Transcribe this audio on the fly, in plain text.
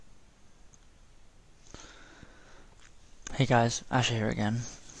Hey guys, Asher here again.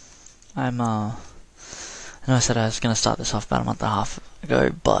 I know I said I was going to start this off about a month and a half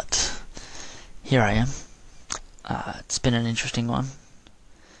ago, but here I am. It's been an interesting one.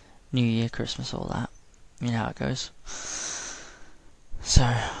 New Year, Christmas, all that. You know how it goes.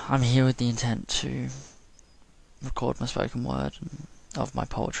 So, I'm here with the intent to record my spoken word and of my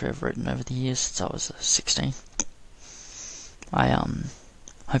poetry I've written over the years since I was 16. I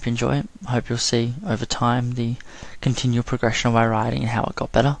hope you enjoy it. I hope you'll see over time the continual progression of my writing and how it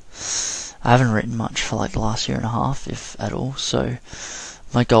got better. I haven't written much for like the last year and a half, if at all, so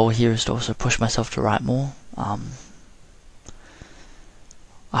my goal here is to also push myself to write more. I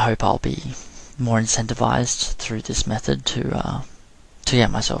hope I'll be more incentivized through this method to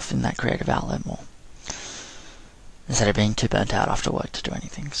get myself in that creative outlet more, instead of being too burnt out after work to do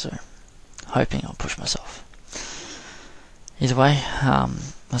anything. So, hoping I'll push myself. Either way,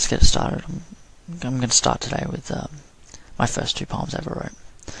 let's get it started. I'm going to start today with my first two poems I ever wrote.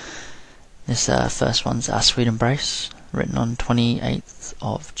 This first one's Our Sweet Embrace, written on 28th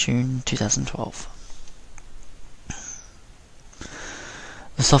of June 2012.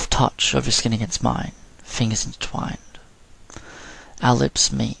 The soft touch of your skin against mine, fingers intertwined. Our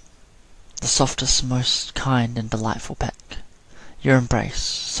lips meet, the softest, most kind and delightful peck. Your embrace,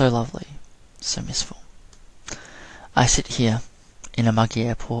 so lovely, so mistful. I sit here, in a muggy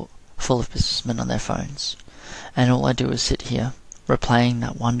airport, full of businessmen on their phones, and all I do is sit here, replaying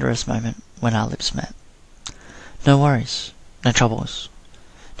that wondrous moment when our lips met. No worries, no troubles,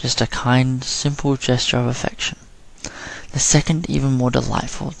 just a kind, simple gesture of affection, the second even more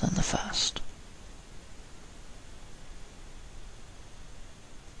delightful than the first.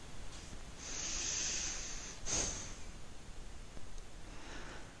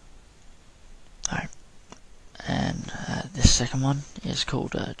 Alright, and this second one is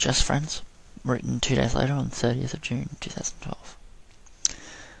called Just Friends, written 2 days later on 30th of June 2012.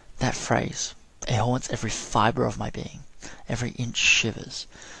 That phrase, it haunts every fibre of my being. Every inch shivers.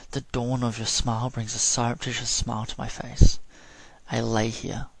 The dawn of your smile brings a surreptitious smile to my face. I lay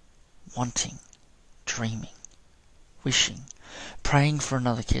here, wanting, dreaming, wishing, praying for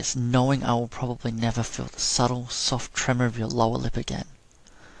another kiss, knowing I will probably never feel the subtle, soft tremor of your lower lip again.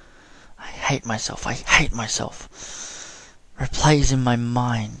 I hate myself. Replays in my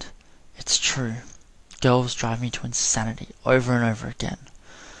mind. It's true. Girls drive me to insanity over and over again,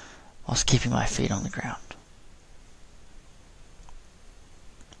 whilst keeping my feet on the ground.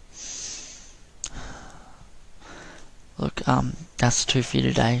 Look, that's the two for you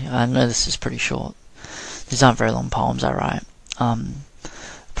today. I know this is pretty short. These aren't very long poems I write.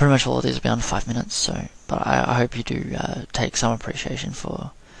 Pretty much all of these will be under 5 minutes, so, but I hope you do take some appreciation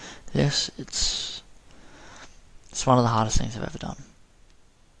for this. It's one of the hardest things I've ever done.